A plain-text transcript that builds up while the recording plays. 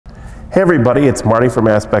Hey everybody, it's Marty from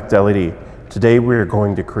Aspect LED. Today we are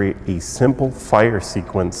going to create a simple fire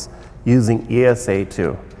sequence using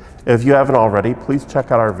ESA2. If you haven't already, please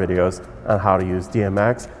check out our videos on how to use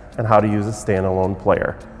DMX and how to use a standalone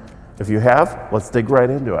player. If you have, let's dig right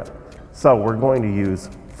into it. So we're going to use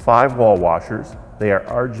 5 wall washers. They are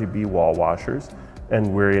RGB wall washers,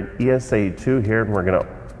 and we're in ESA2 here, and we're going to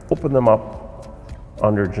open them up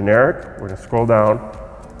under generic. We're going to scroll down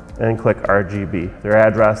and click RGB. They're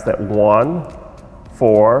addressed at 1,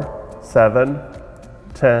 4, 7,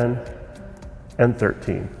 10, and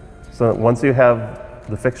 13. So once you have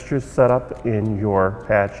the fixtures set up in your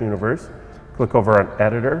patch universe, click over on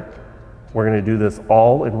Editor. We're going to do this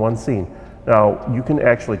all in one scene. Now, you can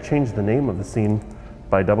actually change the name of the scene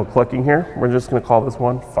by double-clicking here. We're just going to call this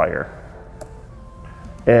one Fire.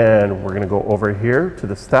 And we're going to go over here to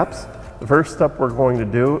the steps. The first step we're going to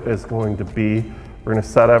do is going to be, we're going to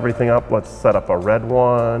set everything up. Let's set up a red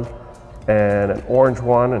one and an orange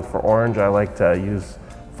one. And for orange, I like to use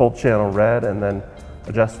full channel red and then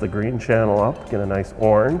adjust the green channel up, get a nice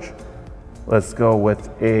orange. Let's go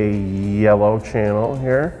with a yellow channel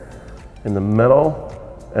here in the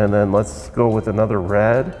middle. And then let's go with another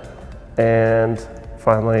red and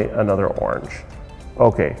finally another orange.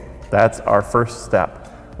 Okay, that's our first step.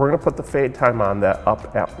 We're going to put the fade time on that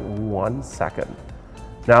up at 1 second.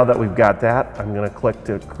 Now that we've got that, I'm going to click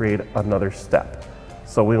to create another step.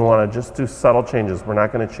 So we want to just do subtle changes. We're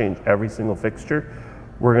not going to change every single fixture.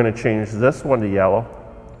 We're going to change this one to yellow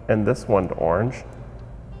and this one to orange.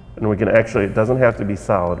 And we can actually, it doesn't have to be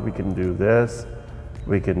solid. We can do this.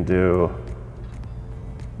 We can do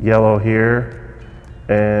yellow here.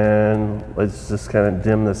 And let's just kind of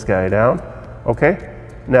dim this guy down. Okay.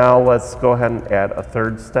 Now let's go ahead and add a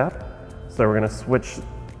third step. So we're going to switch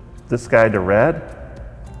this guy to red,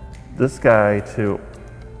 this guy to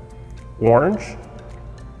orange,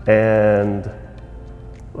 and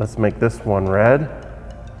let's make this one red.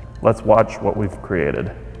 Let's watch what we've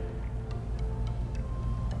created.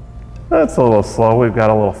 That's a little slow. We've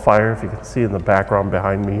got a little fire, if you can see in the background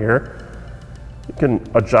behind me here. You can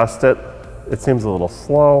adjust it. It seems a little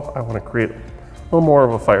slow. I want to create a little more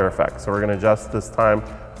of a fire effect. So we're going to adjust this time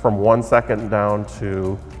from 1 second down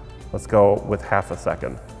to, let's go with ½ a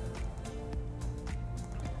second.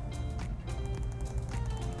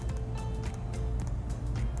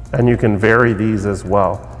 And you can vary these as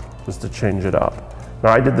well, just to change it up.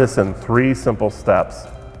 Now I did this in 3 simple steps,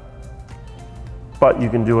 but you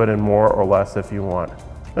can do it in more or less if you want.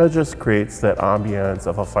 It just creates that ambience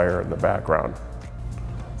of a fire in the background.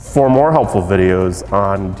 For more helpful videos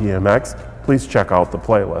on DMX, please check out the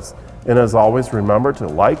playlist. And as always, remember to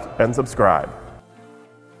like and subscribe.